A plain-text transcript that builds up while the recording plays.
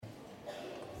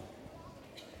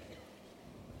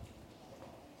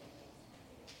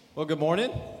Well, good morning.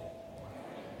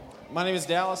 My name is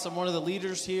Dallas. I'm one of the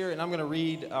leaders here, and I'm going to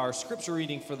read our scripture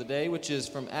reading for the day, which is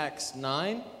from Acts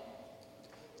 9,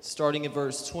 starting at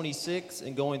verse 26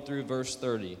 and going through verse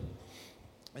 30.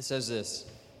 It says this: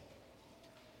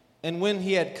 "And when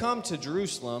he had come to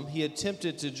Jerusalem, he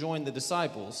attempted to join the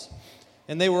disciples,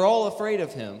 and they were all afraid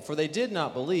of him, for they did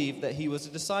not believe that he was a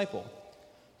disciple.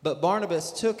 But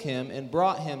Barnabas took him and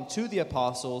brought him to the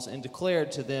apostles and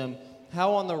declared to them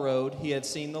how on the road he had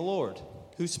seen the Lord,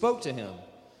 who spoke to him,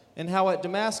 and how at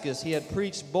Damascus he had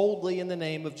preached boldly in the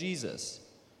name of Jesus.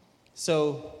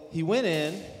 So he went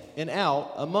in and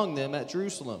out among them at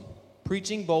Jerusalem,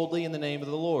 preaching boldly in the name of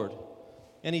the Lord.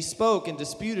 And he spoke and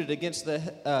disputed against the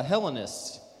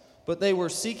Hellenists, but they were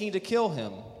seeking to kill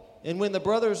him. And when the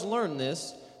brothers learned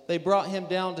this, they brought him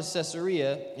down to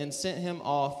Caesarea and sent him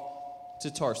off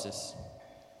to Tarsus."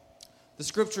 The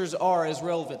scriptures are as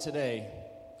relevant today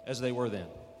as they were then.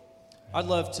 I'd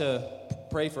love to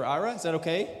pray for Ira. Is that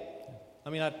okay?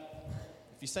 I mean, if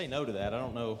you say no to that, I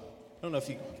don't know if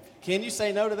you can. You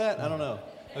say no to that? I don't know.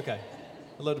 Okay.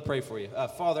 I'd love to pray for you.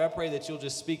 Father, I pray that you'll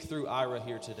just speak through Ira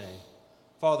here today.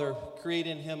 Father, create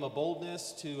in him a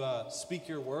boldness to speak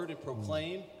your word and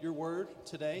proclaim your word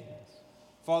today.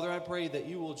 Father, I pray that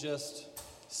you will just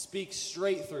speak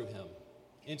straight through him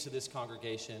into this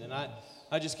congregation. And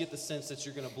I just get the sense that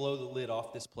you're going to blow the lid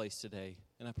off this place today.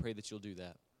 And I pray that you'll do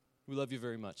that. We love you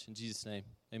very much. In Jesus' name,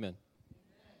 amen.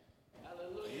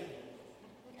 Hallelujah.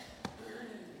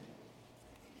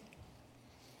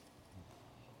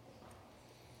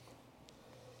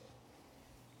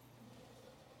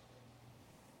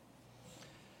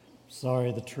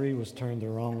 Sorry, the tree was turned the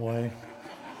wrong way.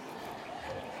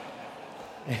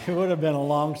 It would have been a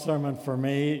long sermon for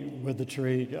me with the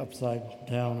tree upside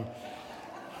down.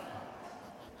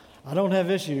 I don't have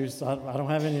issues. I don't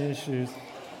have any issues.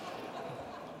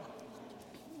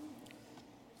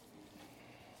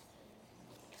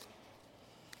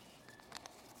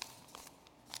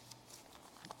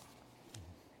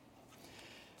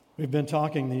 We've been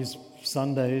talking these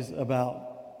Sundays about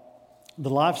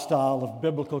the lifestyle of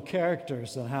biblical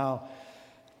characters and how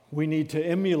we need to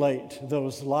emulate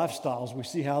those lifestyles. We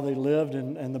see how they lived,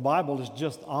 and the Bible is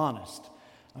just honest.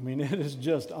 I mean, it is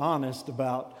just honest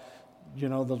about, the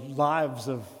lives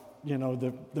of,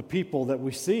 the people that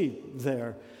we see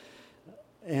there.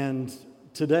 And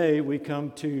today we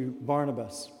come to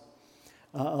Barnabas,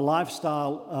 a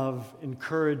lifestyle of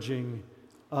encouraging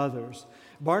others.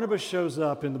 Barnabas shows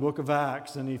up in the book of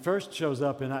Acts, and he first shows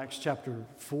up in Acts chapter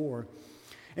 4.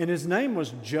 And his name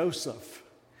was Joseph.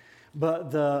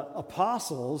 But the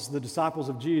apostles, the disciples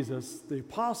of Jesus, the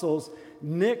apostles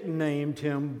nicknamed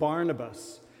him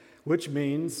Barnabas, which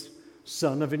means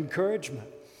son of encouragement.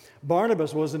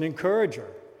 Barnabas was an encourager.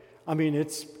 I mean,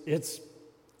 it's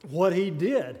what he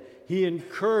did. He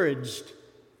encouraged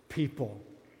people.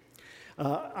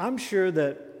 I'm sure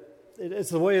that it's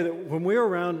the way that when we're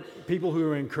around people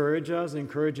who encourage us,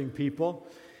 encouraging people,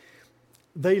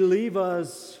 they leave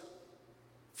us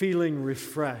feeling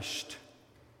refreshed,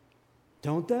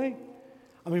 don't they?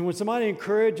 I mean, when somebody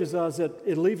encourages us,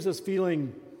 it leaves us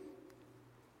feeling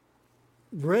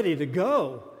ready to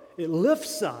go. It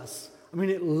lifts us. I mean,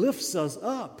 it lifts us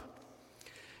up.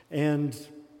 And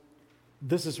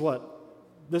this is what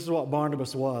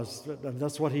Barnabas was.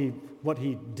 That's what he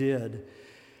did.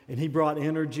 And he brought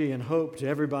energy and hope to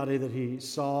everybody that he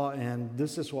saw, and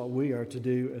this is what we are to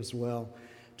do as well,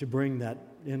 to bring that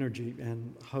energy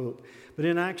and hope. But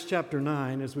in Acts chapter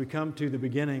 9, as we come to the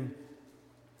beginning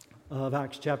of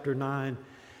Acts chapter 9,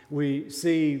 we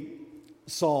see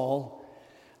Saul,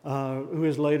 who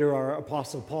is later our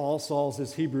Apostle Paul. Saul's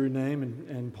his Hebrew name,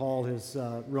 and Paul his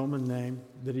Roman name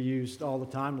that he used all the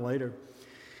time later.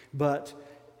 But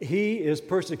he is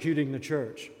persecuting the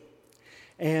church.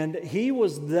 And he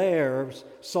was there,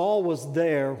 Saul was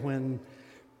there when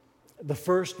the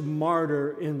first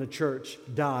martyr in the church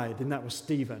died, and that was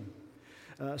Stephen.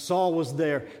 Saul was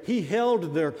there. He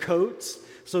held their coats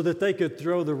so that they could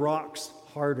throw the rocks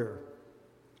harder,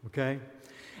 okay?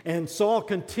 And Saul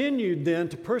continued then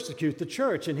to persecute the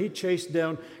church, and he chased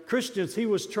down Christians. He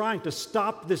was trying to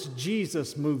stop this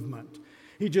Jesus movement.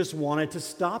 He just wanted to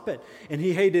stop it, and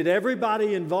he hated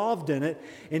everybody involved in it,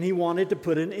 and he wanted to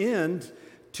put an end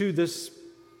to this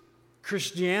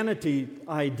Christianity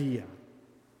idea.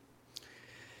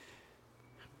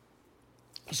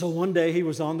 So one day he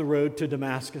was on the road to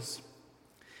Damascus,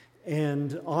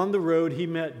 and on the road he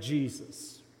met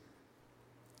Jesus.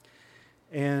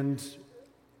 And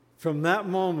from that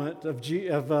moment of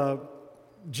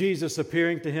Jesus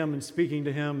appearing to him and speaking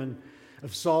to him, and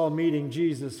of Saul meeting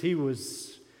Jesus,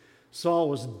 Saul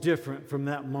was different from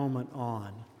that moment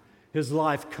on. his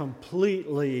life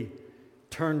completely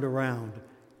turned around.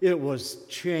 It was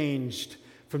changed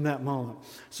from that moment.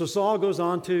 So Saul goes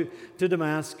on to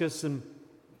Damascus, and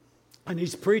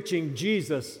he's preaching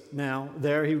Jesus now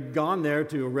there. He'd gone there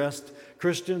to arrest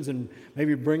Christians and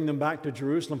maybe bring them back to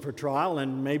Jerusalem for trial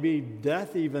and maybe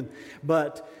death even.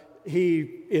 But he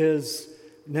is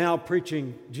now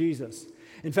preaching Jesus.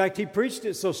 In fact, he preached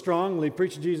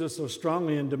Jesus so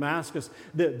strongly in Damascus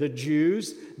that the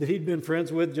Jews that he'd been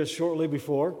friends with just shortly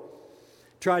before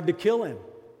tried to kill him.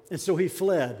 And so he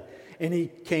fled, and he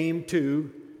came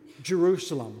to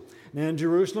Jerusalem. Now in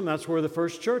Jerusalem, that's where the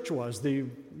first church was, the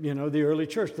early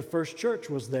church. The first church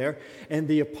was there, and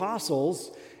the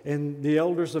apostles and the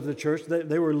elders of the church,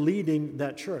 they were leading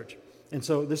that church. And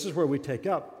so this is where we take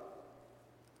up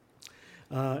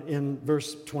in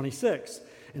verse 26.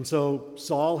 And so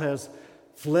Saul has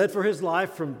fled for his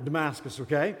life from Damascus,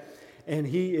 okay? And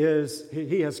he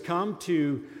has come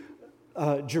to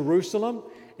Jerusalem,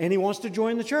 and he wants to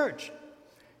join the church.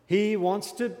 He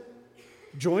wants to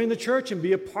join the church and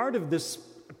be a part of this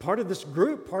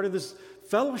group, part of this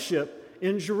fellowship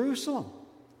in Jerusalem.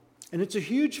 And it's a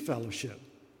huge fellowship.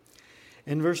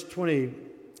 In verse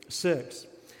 26,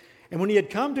 and when he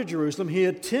had come to Jerusalem, he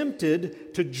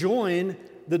attempted to join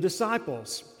the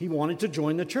disciples. He wanted to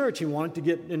join the church. He wanted to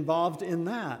get involved in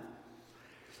that.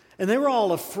 And they were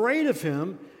all afraid of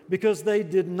him because they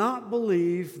did not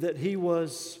believe that he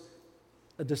was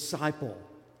a disciple.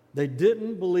 They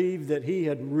didn't believe that he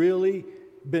had really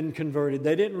been converted.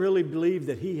 They didn't really believe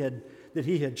that he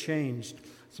had changed.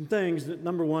 Some things that,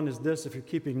 number one is this, if you're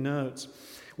keeping notes.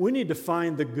 We need to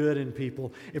find the good in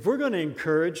people. If we're going to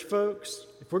encourage folks,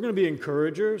 if we're going to be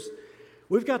encouragers,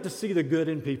 we've got to see the good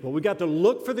in people. We've got to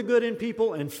look for the good in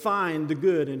people and find the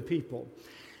good in people.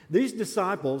 These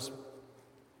disciples,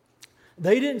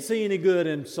 they didn't see any good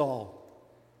in Saul.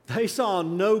 They saw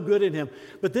no good in him.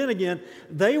 But then again,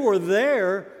 they were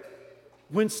there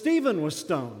when Stephen was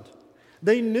stoned.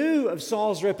 They knew of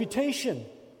Saul's reputation.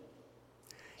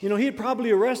 He had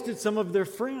probably arrested some of their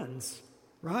friends,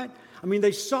 right? I mean,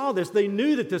 they saw this. They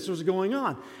knew that this was going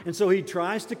on. And so he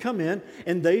tries to come in,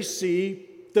 and they see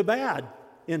the bad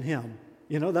in him.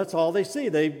 That's all they see.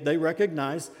 They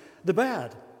recognize the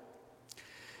bad.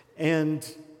 And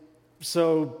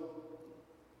so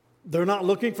they're not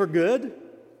looking for good.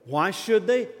 Why should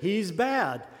they? He's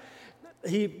bad.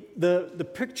 The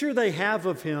picture they have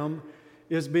of him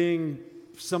is being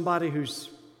somebody who's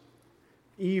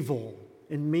evil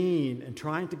and mean and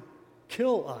trying to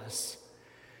kill us.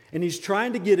 And he's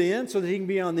trying to get in so that he can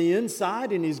be on the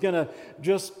inside, and he's going to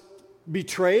just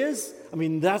betray us. I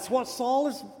mean, that's what Saul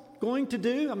is going to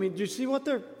do. I mean, do you see what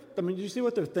they're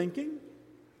thinking?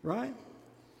 Right?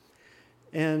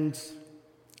 And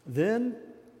then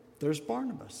there's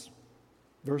Barnabas.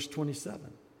 Verse 27.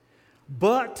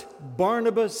 But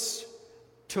Barnabas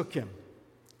took him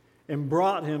and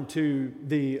brought him to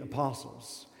the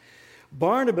apostles.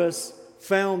 Barnabas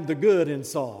found the good in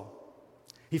Saul.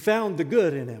 He found the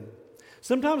good in him.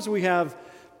 Sometimes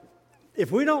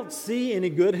if we don't see any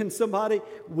good in somebody,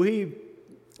 we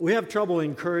have trouble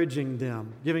encouraging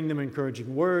them, giving them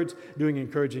encouraging words, doing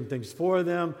encouraging things for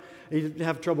them. You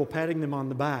have trouble patting them on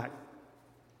the back.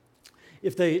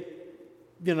 If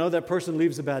that person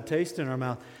leaves a bad taste in our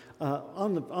mouth.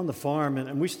 On the farm,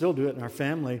 and we still do it in our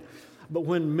family, but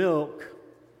when milk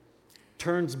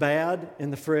turns bad in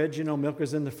the fridge, milk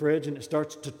is in the fridge and it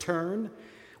starts to turn,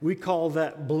 we call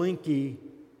that blinky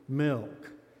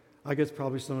milk. I guess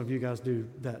probably some of you guys do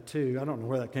that too. I don't know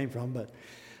where that came from, but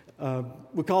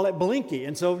we call it blinky.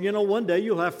 And so, one day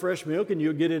you'll have fresh milk and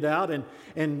you'll get it out,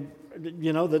 and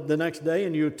the next day,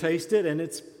 and you taste it, and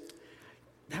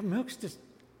that milk's just,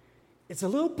 it's a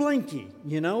little blinky,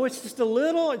 it's just a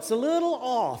little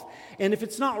off. And if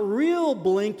it's not real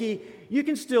blinky, you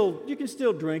can still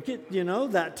drink it,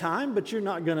 that time, but you're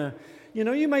not gonna,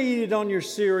 you may eat it on your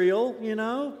cereal,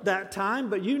 that time,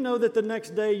 but that the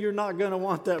next day you're not gonna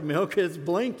want that milk. It's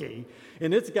blinky,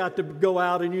 and it's got to go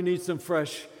out, and you need some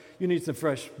fresh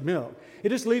milk. It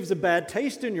just leaves a bad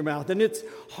taste in your mouth, and it's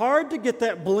hard to get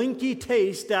that blinky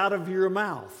taste out of your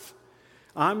mouth.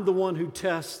 I'm the one who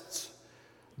tests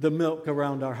the milk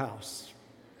around our house.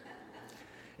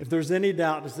 If there's any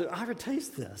doubt, is that I would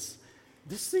taste this.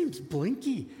 This seems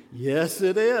blinky. Yes,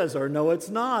 it is. Or no, it's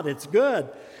not. It's good.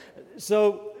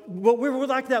 So we're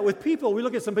like that with people. We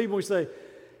look at some people and we say,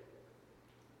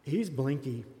 he's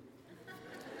blinky.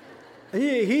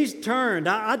 He's turned.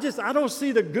 I don't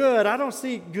see the good. I don't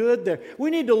see good there. We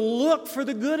need to look for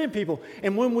the good in people.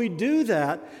 And when we do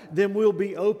that, then we'll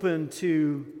be open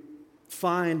to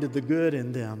find the good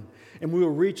in them. And we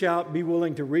will be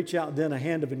willing to reach out then a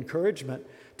hand of encouragement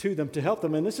to them to help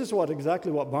them. And this is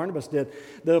exactly what Barnabas did.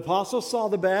 The apostles saw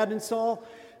the bad in Saul.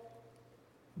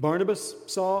 Barnabas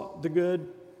saw the good.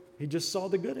 He just saw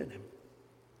the good in him.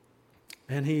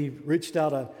 And he reached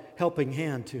out a helping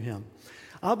hand to him.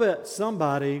 I'll bet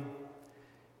somebody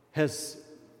has,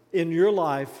 in your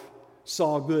life,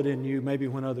 saw good in you maybe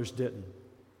when others didn't.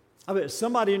 I bet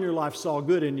somebody in your life saw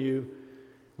good in you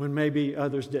when maybe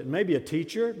others didn't. Maybe a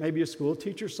teacher, maybe a school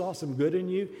teacher saw some good in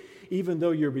you, even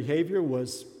though your behavior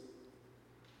was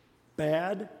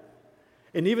bad.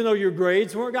 And even though your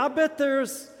grades weren't, I bet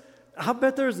there's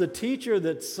a teacher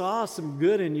that saw some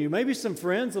good in you. Maybe some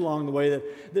friends along the way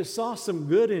that saw some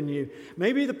good in you.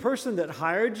 Maybe the person that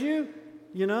hired you,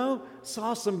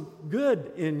 saw some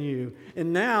good in you.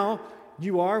 And now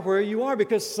you are where you are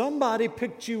because somebody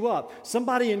picked you up.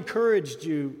 Somebody encouraged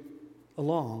you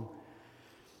along.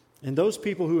 And those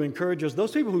people who encourage us,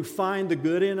 those people who find the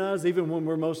good in us, even when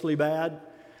we're mostly bad,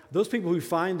 those people who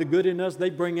find the good in us, they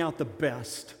bring out the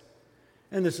best.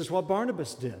 And this is what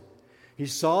Barnabas did. He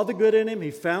saw the good in him,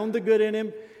 he found the good in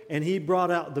him, and he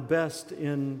brought out the best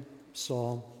in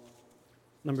Saul.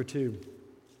 Number 2,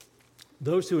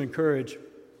 those who encourage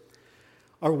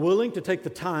are willing to take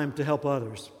the time to help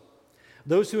others.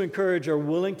 Those who encourage are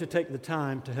willing to take the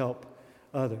time to help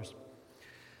others.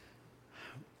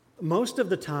 Most of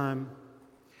the time,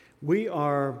 we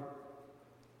are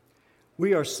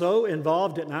so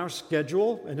involved in our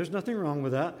schedule, and there's nothing wrong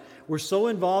with that. We're so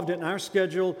involved in our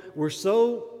schedule, we're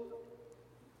so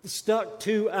stuck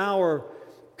to our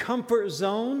comfort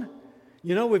zone.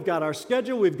 We've got our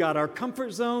schedule, we've got our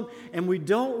comfort zone, and we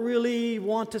don't really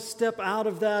want to step out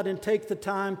of that and take the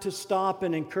time to stop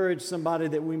and encourage somebody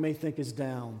that we may think is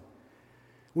down.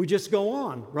 We just go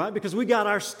on, right? Because we got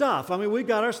our stuff. We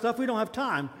got our stuff. We don't have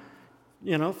time,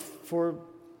 for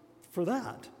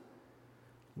that.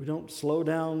 We don't slow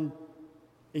down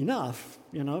enough,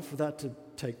 for that to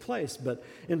take place. But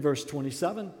in verse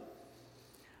 27,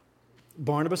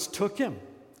 Barnabas took him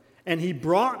and he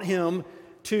brought him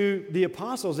to the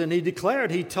apostles, and he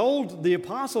told the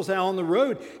apostles how on the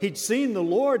road he'd seen the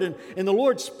Lord, and the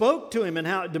Lord spoke to him, and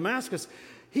how at Damascus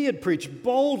he had preached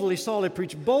boldly. Saul had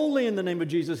preached boldly in the name of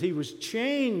Jesus. He was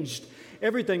changed.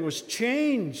 Everything was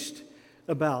changed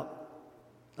about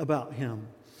him.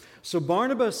 So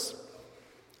Barnabas,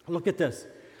 look at this.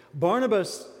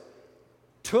 Barnabas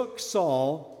took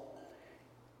Saul.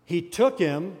 He took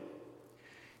him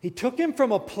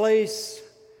from a place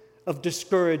of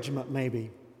discouragement,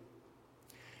 maybe.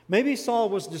 Maybe Saul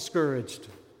was discouraged.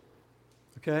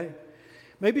 Okay?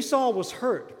 Maybe Saul was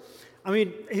hurt.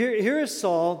 Here is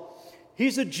Saul.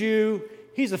 He's a Jew.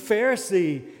 He's a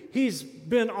Pharisee. He's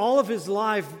been all of his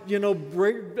life,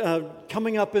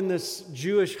 coming up in this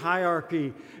Jewish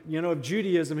hierarchy, of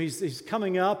Judaism. He's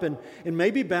coming up and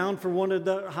maybe bound for one of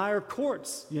the higher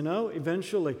courts,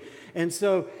 eventually. And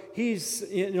so he's,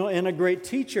 and a great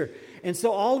teacher. And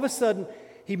so all of a sudden,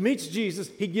 he meets Jesus.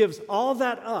 He gives all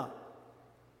that up.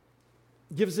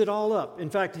 Gives it all up. In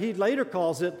fact, he later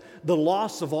calls it the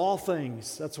loss of all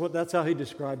things. That's how he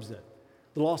describes it.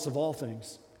 The loss of all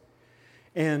things.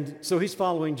 And so he's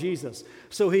following Jesus.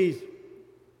 So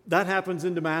that happens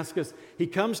in Damascus. He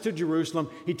comes to Jerusalem.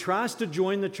 He tries to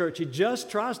join the church. He just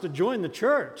tries to join the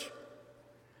church.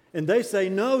 And they say,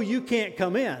 no, you can't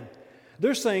come in.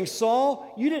 They're saying,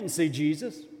 Saul, you didn't see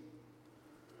Jesus.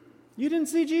 You didn't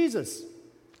see Jesus.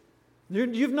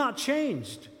 You've not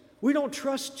changed. We don't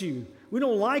trust you. We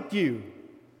don't like you.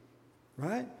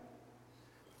 Right?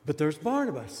 But there's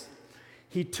Barnabas.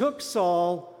 He took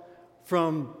Saul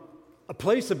from a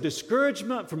place of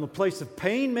discouragement, from a place of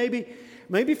pain, maybe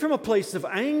from a place of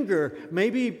anger.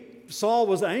 Maybe Saul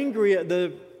was angry at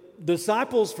the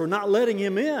disciples for not letting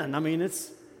him in.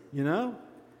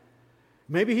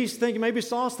 Maybe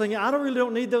Saul's thinking, I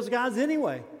don't need those guys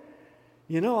anyway.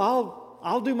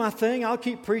 I'll do my thing. I'll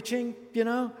keep preaching,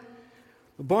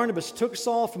 Barnabas took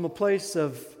Saul from a place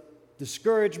of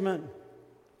discouragement,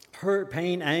 hurt,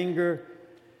 pain, anger,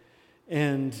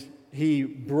 and he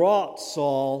brought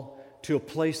Saul to a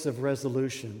place of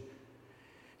resolution.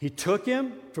 He took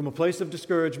him from a place of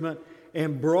discouragement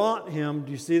and brought him,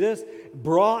 do you see this?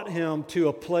 Brought him to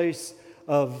a place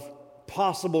of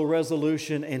possible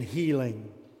resolution and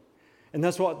healing. And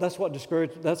that's what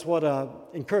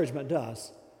encouragement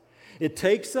does. It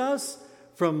takes us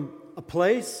from a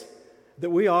place that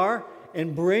we are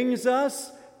and brings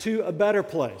us to a better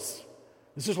place.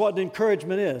 This is what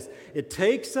encouragement is. It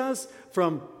takes us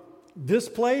from this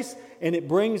place and it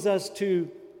brings us to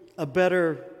a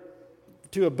better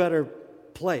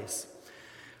place.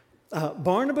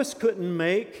 Barnabas couldn't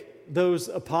make those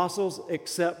apostles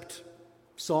accept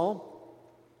Saul.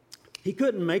 He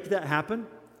couldn't make that happen.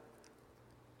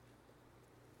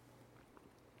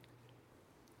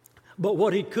 But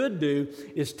what he could do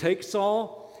is take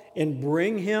Saul and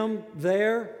bring him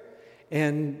there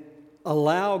and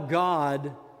allow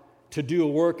God to do a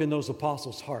work in those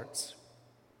apostles' hearts.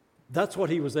 That's what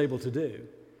he was able to do.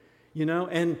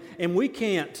 And we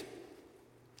can't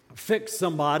fix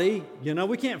somebody,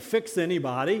 we can't fix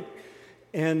anybody.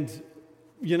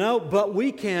 But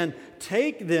we can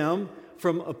take them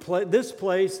from this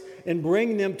place and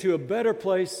bring them to a better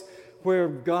place where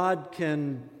God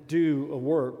can do a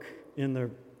work in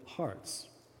their hearts.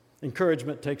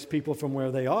 Encouragement takes people from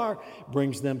where they are,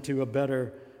 brings them to a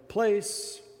better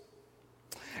place.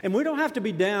 And we don't have to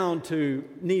be down to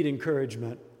need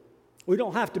encouragement. We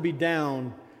don't have to be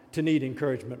down to need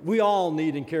encouragement. We all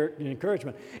need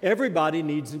encouragement. Everybody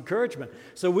needs encouragement.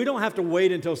 So we don't have to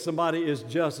wait until somebody is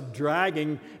just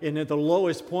dragging and at the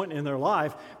lowest point in their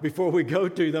life before we go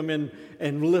to them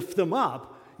and lift them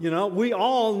up. We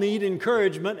all need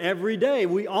encouragement every day.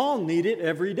 We all need it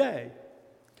every day.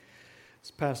 This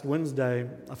past Wednesday,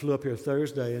 I flew up here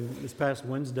Thursday, and this past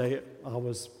Wednesday I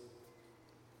was,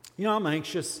 I'm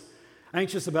anxious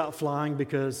about flying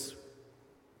because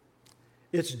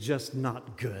it's just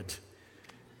not good.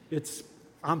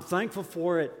 I'm thankful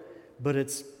for it, but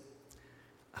it's,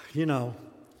 I'm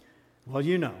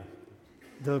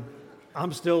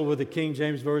still with the King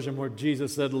James Version where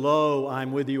Jesus said, "Lo,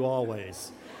 I'm with you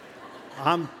always."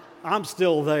 I'm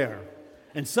still there.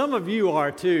 And some of you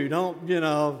are too. Don't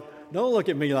look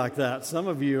at me like that. Some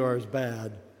of you are as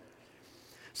bad.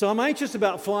 So I'm anxious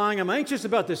about flying. I'm anxious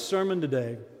about this sermon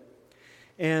today.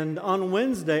 And on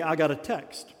Wednesday, I got a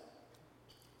text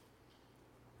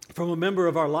from a member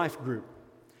of our life group.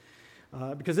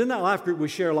 Because in that life group, we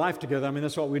share life together.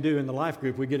 That's what we do in the life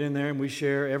group. We get in there and we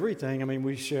share everything.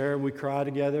 We cry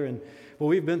together.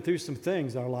 We've been through some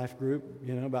things, our life group,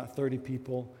 about 30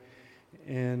 people.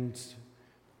 And,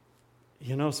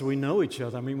 so we know each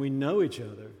other. We know each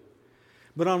other.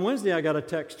 But on Wednesday, I got a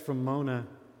text from Mona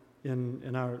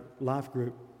in our life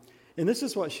group. And this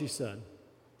is what she said.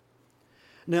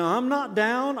 Now, I'm not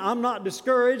down. I'm not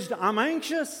discouraged. I'm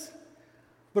anxious.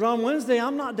 But on Wednesday,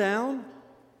 I'm not down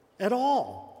at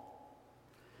all.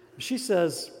 She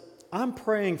says, "I'm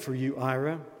praying for you,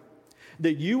 Ira,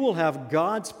 that you will have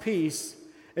God's peace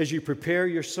as you prepare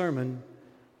your sermon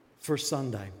for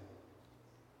Sunday.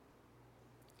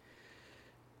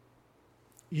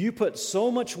 You put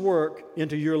so much work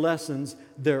into your lessons.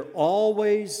 They're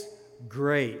always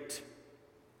great."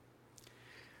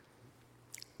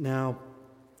 Now,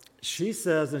 she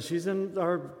says, and she's in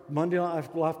our Monday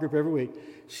life group every week,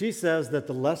 she says that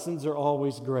the lessons are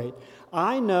always great.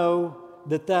 I know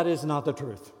that is not the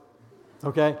truth,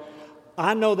 okay?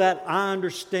 I know that. I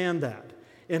understand that.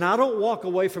 And I don't walk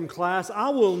away from class.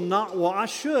 I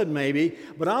should maybe,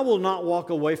 but I will not walk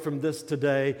away from this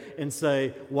today and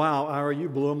say, "Wow, Ira, you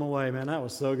blew them away, man. That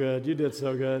was so good. You did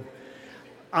so good."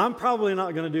 I'm probably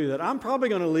not going to do that. I'm probably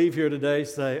going to leave here today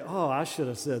say, "Oh, I should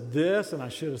have said this and I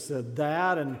should have said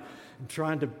that," and I'm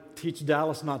trying to teach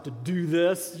Dallas not to do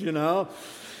this, but I'm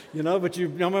going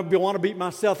to want to beat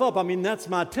myself up. That's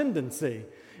my tendency.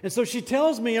 And so she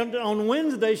tells me on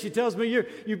Wednesday,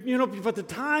 you put the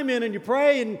time in and you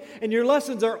pray and your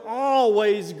lessons are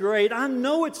always great. I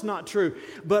know it's not true,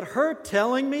 but her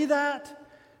telling me that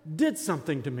did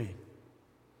something to me.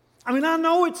 I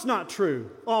know it's not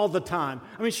true all the time.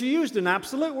 She used an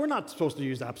absolute. We're not supposed to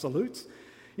use absolutes.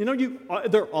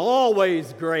 They're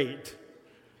always great.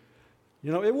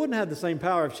 It wouldn't have the same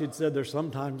power if she'd said they're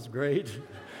sometimes great.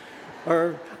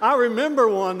 Or I remember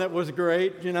one that was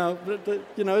great.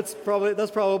 That's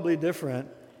probably different.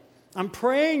 I'm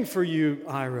praying for you,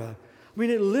 Ira.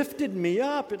 It lifted me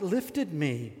up. It lifted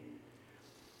me.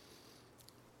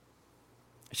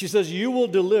 She says, "You will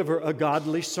deliver a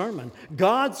godly sermon.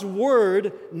 God's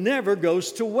word never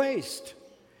goes to waste.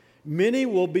 Many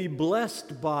will be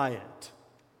blessed by it."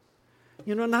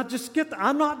 Not just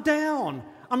I'm not down.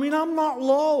 I'm not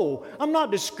low. I'm not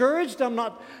discouraged. I'm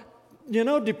not,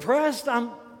 depressed.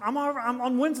 I'm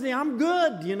on Wednesday. I'm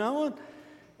good,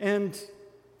 and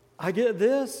I get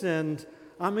this, and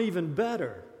I'm even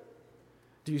better.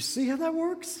 Do you see how that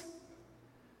works?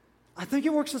 I think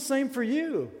it works the same for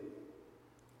you.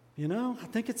 I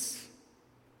think it's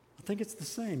the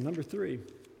same. Number 3,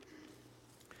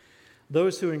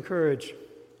 those who encourage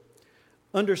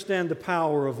understand the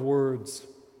power of words.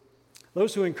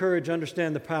 Those who encourage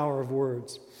understand the power of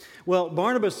words. Well,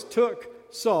 Barnabas took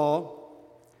Saul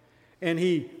and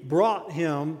he brought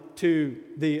him to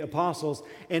the apostles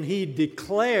and he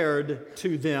declared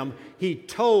to them, he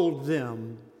told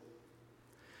them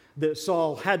that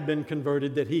Saul had been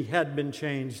converted, that he had been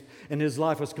changed, and his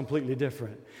life was completely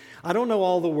different. I don't know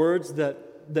all the words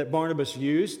that Barnabas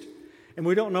used, And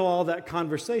we don't know all that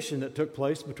conversation that took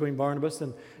place between Barnabas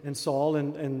and Saul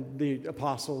and the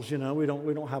apostles, We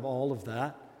don't have all of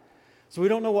that. So we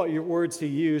don't know what words he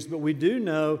used, but we do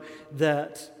know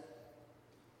that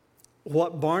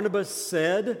what Barnabas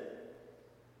said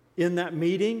in that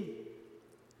meeting,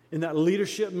 in that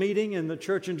leadership meeting in the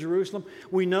church in Jerusalem,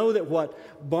 we know that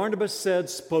what Barnabas said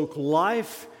spoke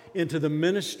life into the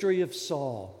ministry of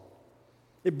Saul.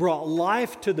 It brought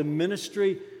life to the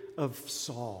ministry of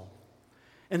Saul.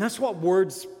 And that's what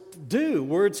words do.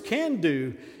 Words can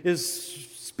do is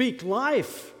speak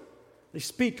life. They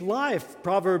speak life.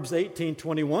 Proverbs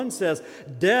 18:21 says,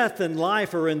 "Death and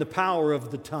life are in the power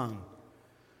of the tongue."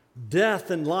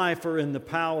 Death and life are in the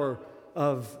power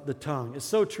of the tongue. It's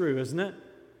so true, isn't it?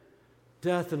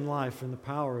 Death and life are in the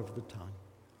power of the tongue.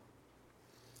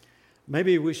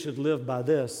 Maybe we should live by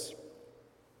this.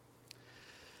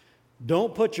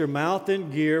 Don't put your mouth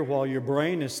in gear while your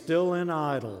brain is still in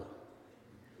idle.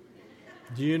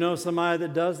 Do you know somebody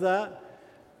that does that?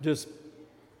 Just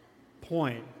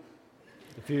point.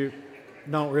 If you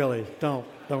don't really. Don't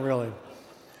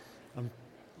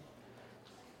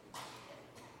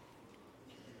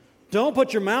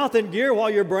put your mouth in gear while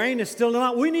your brain is still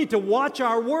not. We need to watch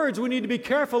our words. We need to be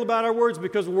careful about our words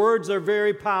because words are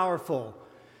very powerful.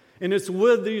 And it's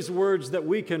with these words that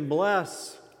we can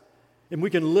bless and we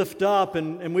can lift up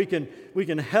and we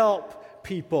can help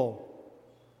people.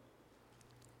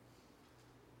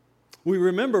 We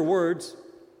remember words,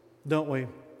 don't we?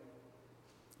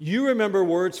 You remember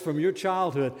words from your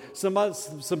childhood. Some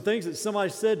things that somebody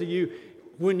said to you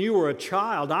when you were a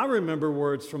child. I remember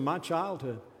words from my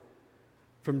childhood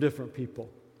from different people.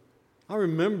 I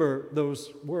remember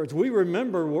those words. We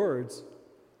remember words.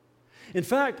 In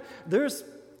fact,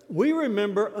 we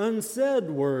remember unsaid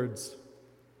words.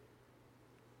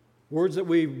 Words that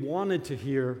we wanted to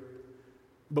hear,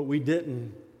 but we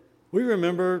didn't. We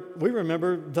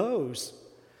remember those.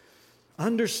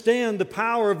 Understand the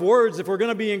power of words. If we're going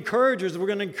to be encouragers, if we're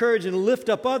going to encourage and lift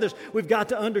up others, we've got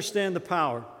to understand the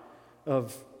power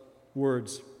of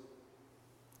words.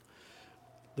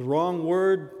 The wrong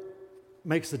word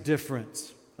makes a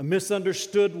difference. A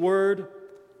misunderstood word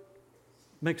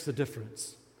makes a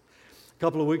difference. A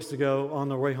couple of weeks ago, on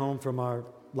the way home from our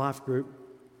life group,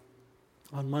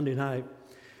 on Monday night,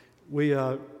 we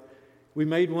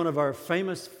made one of our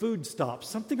famous food stops.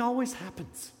 Something always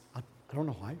happens. I don't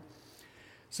know why.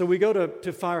 So we go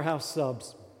to Firehouse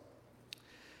Subs.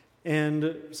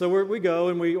 And so we go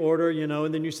and we order,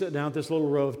 and then you sit down at this little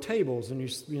row of tables and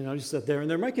you sit there and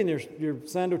they're making your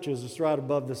sandwiches just right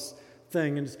above this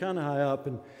thing and it's kind of high up.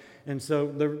 And so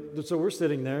we're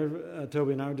sitting there,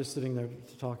 Toby and I are just sitting there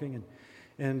talking.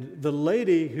 And the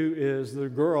lady the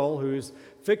girl who's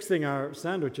fixing our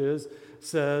sandwiches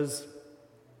says,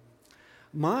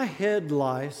 "My head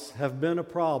lice have been a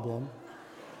problem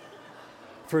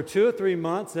for 2 or 3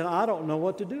 months and I don't know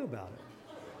what to do about it.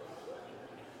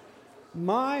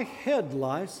 My head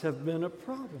lice have been a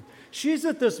problem." She's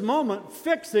at this moment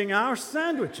fixing our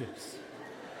sandwiches.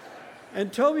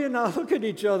 And Toby and I look at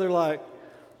each other like,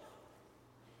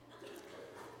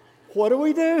 what do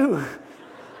we do?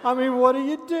 What do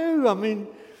you do?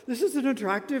 This is an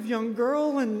attractive young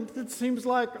girl, and it seems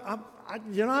like,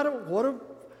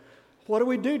 what do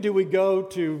we do? Do we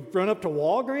run up to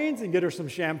Walgreens and get her some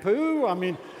shampoo?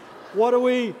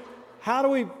 How do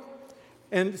we?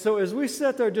 And so as we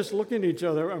sat there just looking at each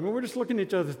other, we're just looking at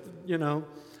each other,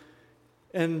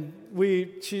 and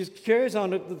she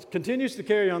continues to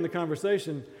carry on the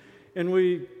conversation, and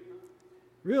we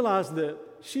realized that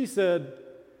she said,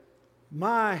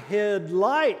 "My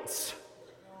headlights."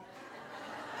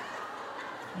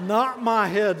 Not my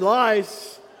head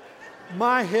lice.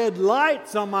 My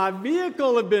headlights on my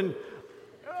vehicle have been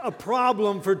a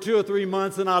problem for 2 or 3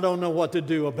 months and I don't know what to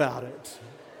do about it.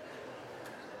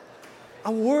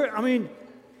 That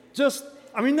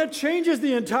changes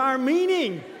the entire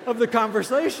meaning of the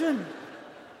conversation.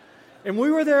 And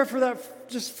we were there for that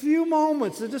just few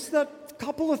moments, just that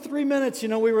couple of 3 minutes,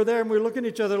 we were there and we were looking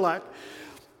at each other like,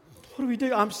 what do we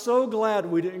do? I'm so glad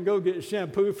we didn't go get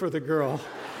shampoo for the girl.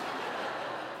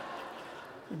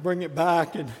 Bring it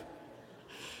back and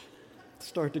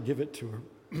start to give it to her.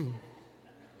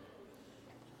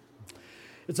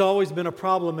 It's always been a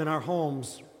problem in our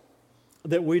homes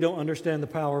that we don't understand the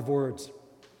power of words.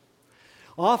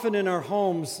 Often in our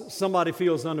homes, somebody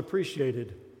feels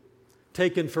unappreciated,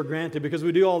 taken for granted, because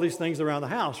we do all these things around the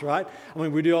house, right?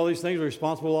 We do all these things, we're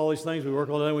responsible for all these things, we work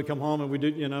all day, we come home and we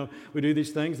do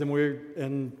these things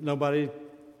and nobody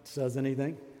says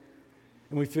anything.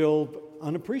 And we feel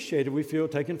unappreciated, we feel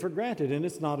taken for granted, and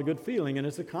it's not a good feeling, and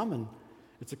it's a common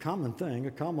It's a common thing,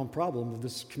 a common problem of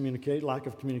this lack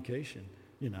of communication,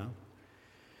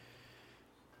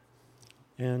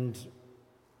 And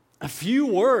a few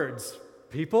words,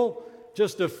 people,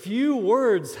 just a few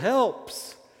words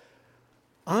helps.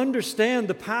 Understand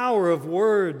the power of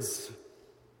words.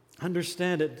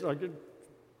 Understand it.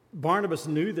 Barnabas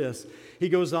knew this. He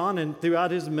goes on and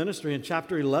throughout his ministry in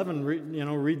chapter 11,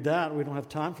 read that. We don't have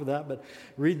time for that, but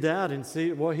read that and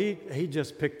see. Well, he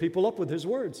just picked people up with his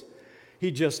words. He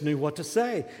just knew what to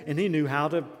say, and he knew how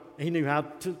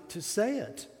to say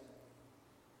it.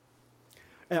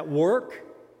 At work,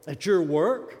 at your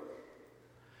work,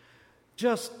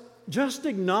 just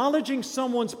acknowledging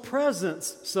someone's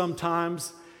presence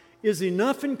sometimes is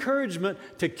enough encouragement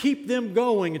to keep them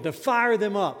going and to fire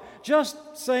them up. Just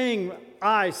saying,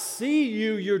 I see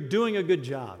you, you're doing a good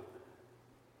job.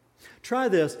 Try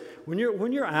this. When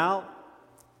you're out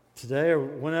today or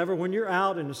whenever, when you're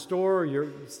out in the store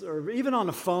or even on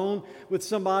the phone with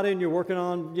somebody and you're working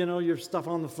on, your stuff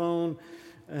on the phone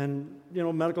and,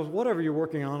 medical, whatever you're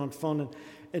working on the phone,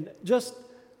 and just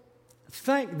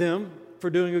thank them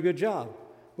for doing a good job.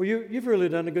 Well, you've really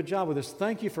done a good job with this.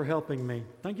 Thank you for helping me.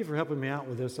 Thank you for helping me out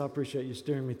with this. I appreciate you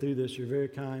steering me through this. You're very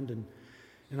kind,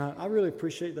 and I really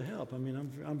appreciate the help. I mean,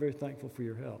 I'm very thankful for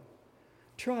your help.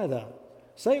 Try that.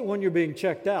 Say it when you're being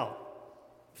checked out.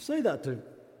 Say that to,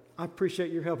 I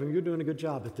appreciate your help, and you're doing a good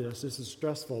job at this. This is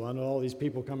stressful. I know all these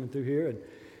people coming through here,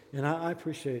 and I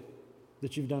appreciate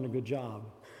that you've done a good job,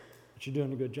 that you're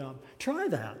doing a good job. Try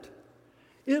that.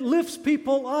 It lifts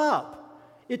people up.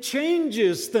 It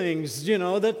changes things,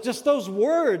 that just those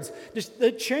words,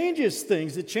 it changes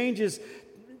things. It changes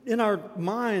in our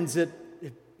minds. It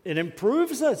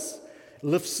improves us,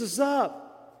 lifts us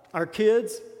up. Our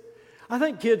kids, I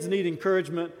think kids need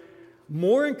encouragement,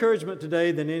 more encouragement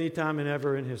today than any time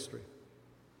ever in history.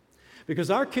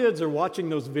 Because our kids are watching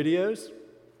those videos.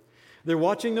 They're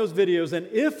watching those videos, and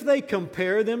if they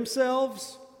compare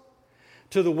themselves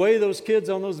to the way those kids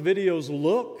on those videos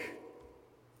look,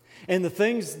 and the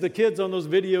things the kids on those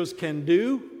videos can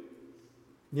do,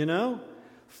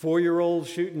 4-year-old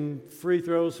shooting free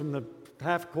throws from the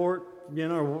half court,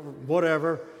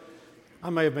 whatever. I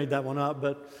may have made that one up,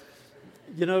 but,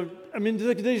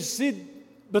 they see,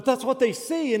 but that's what they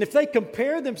see. And if they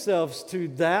compare themselves to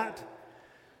that,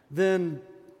 then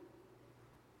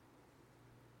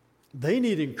they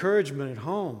need encouragement at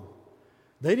home.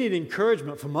 They need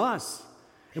encouragement from us.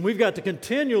 And we've got to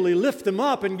continually lift them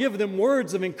up and give them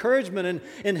words of encouragement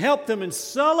and help them and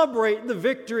celebrate the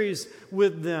victories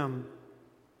with them.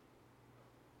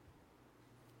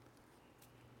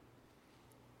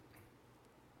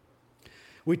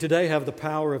 We today have the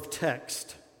power of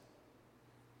text.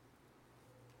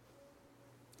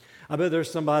 I bet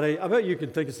you can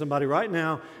think of somebody right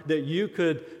now that you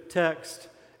could text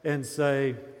and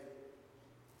say,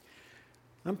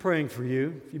 I'm praying for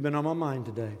you. You've been on my mind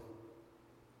today.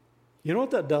 You know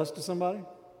what that does to somebody?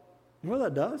 You know what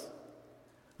that does?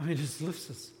 I mean, it just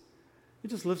lifts us. It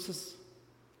just lifts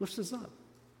us up.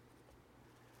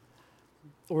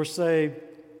 Or say,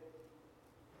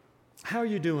 how are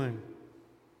you doing?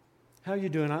 How are you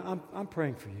doing? I'm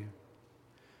praying for you.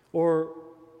 Or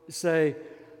say,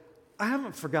 I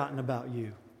haven't forgotten about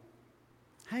you.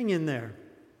 Hang in there.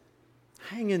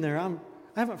 Hang in there. I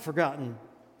haven't forgotten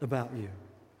about you.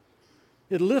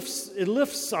 It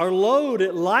lifts our load.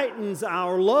 It lightens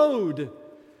our load.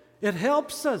 It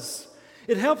helps us.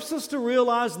 It helps us to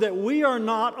realize that we are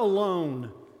not alone.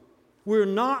 We're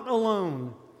not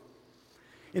alone.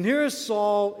 And here is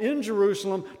Saul in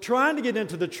Jerusalem trying to get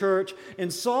into the church,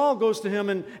 and Saul goes to him,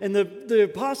 and the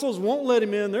apostles won't let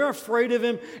him in. They're afraid of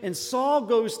him. And Saul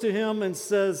goes to him and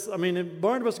says,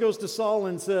 Barnabas goes to Saul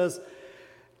and says,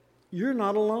 you're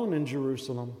not alone in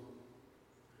Jerusalem.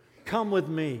 Come with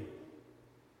me.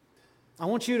 I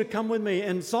want you to come with me.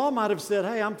 And Saul might have said,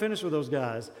 hey, I'm finished with those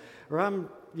guys. Or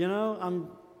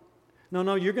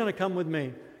no, you're going to come with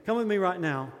me. Come with me right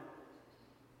now.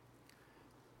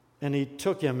 And he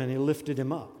took him and he lifted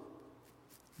him up.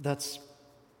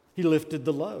 He lifted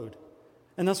the load.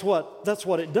 And that's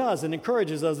what it does. It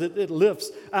encourages us. It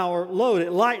lifts our load.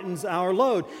 It lightens our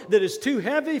load that is too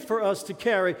heavy for us to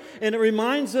carry. And it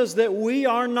reminds us that we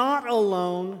are not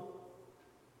alone.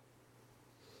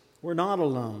 We're not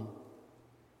alone.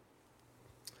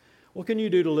 What can you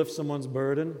do to lift someone's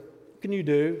burden? What can you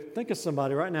do? Think of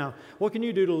somebody right now. What can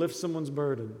you do to lift someone's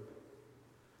burden?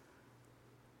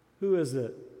 Who is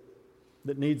it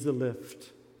that needs a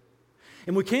lift?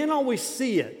 And we can't always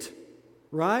see it,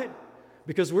 right?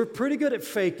 Because we're pretty good at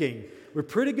faking. We're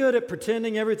pretty good at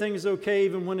pretending everything's okay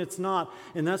even when it's not.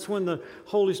 And that's when the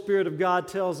Holy Spirit of God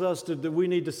tells us that we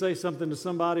need to say something to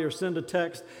somebody or send a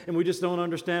text, and we just don't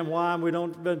understand why, and we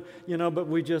don't, but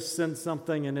we just send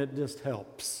something and it just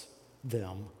helps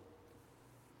them.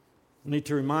 We need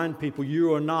to remind people,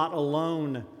 you are not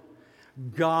alone.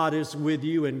 God is with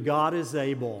you and God is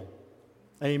able.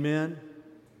 Amen?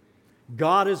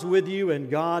 God is with you and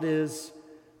God is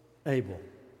able.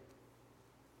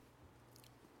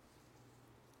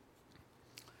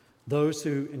 Those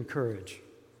who encourage.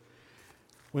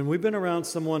 When we've been around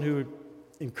someone who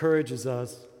encourages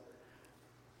us,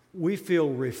 we feel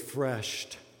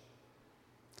refreshed.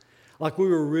 Like we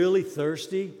were really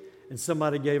thirsty and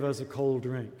somebody gave us a cold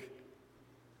drink.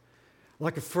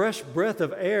 Like a fresh breath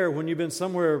of air when you've been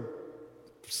somewhere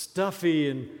stuffy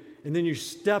and then you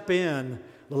step in.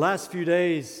 The last few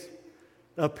days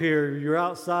up here, you're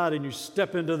outside and you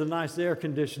step into the nice air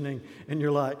conditioning and you're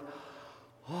like,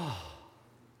 oh,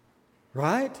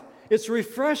 right? It's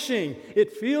refreshing.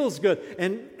 It feels good.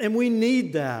 And we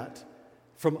need that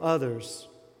from others.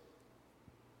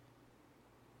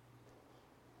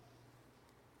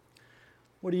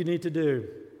 What do you need to do?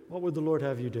 What would the Lord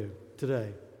have you do today?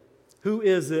 Who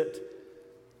is it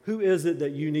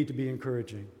that you need to be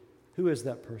encouraging? Who is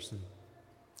that person?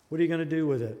 What are you going to do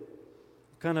with it?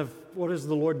 What is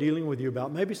the Lord dealing with you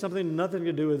about? Maybe something nothing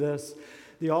to do with this.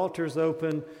 The altar's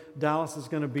open. Dallas is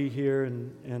going to be here,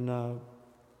 and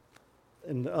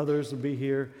others will be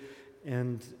here.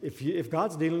 And if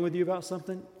God's dealing with you about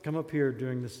something, come up here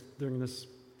during this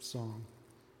song.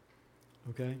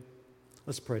 Okay?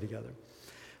 Let's pray together.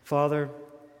 Father,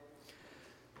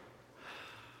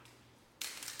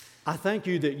 I thank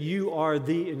you that you are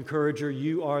the encourager,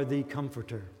 you are the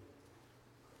comforter.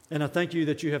 And I thank you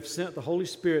that you have sent the Holy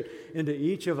Spirit into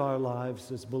each of our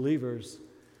lives as believers,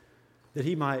 that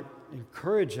He might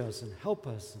encourage us and help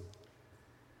us.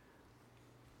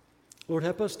 Lord,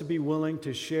 help us to be willing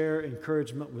to share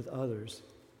encouragement with others.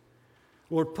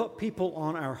 Lord, put people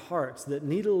on our hearts that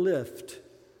need a lift,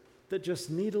 that just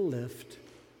need a lift.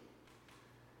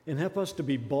 And help us to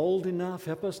be bold enough,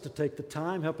 help us to take the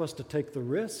time, help us to take the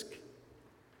risk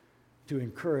to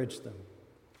encourage them.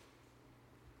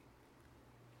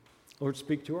 Lord,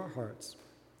 speak to our hearts.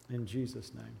 In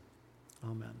Jesus' name,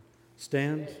 amen.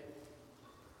 Stand.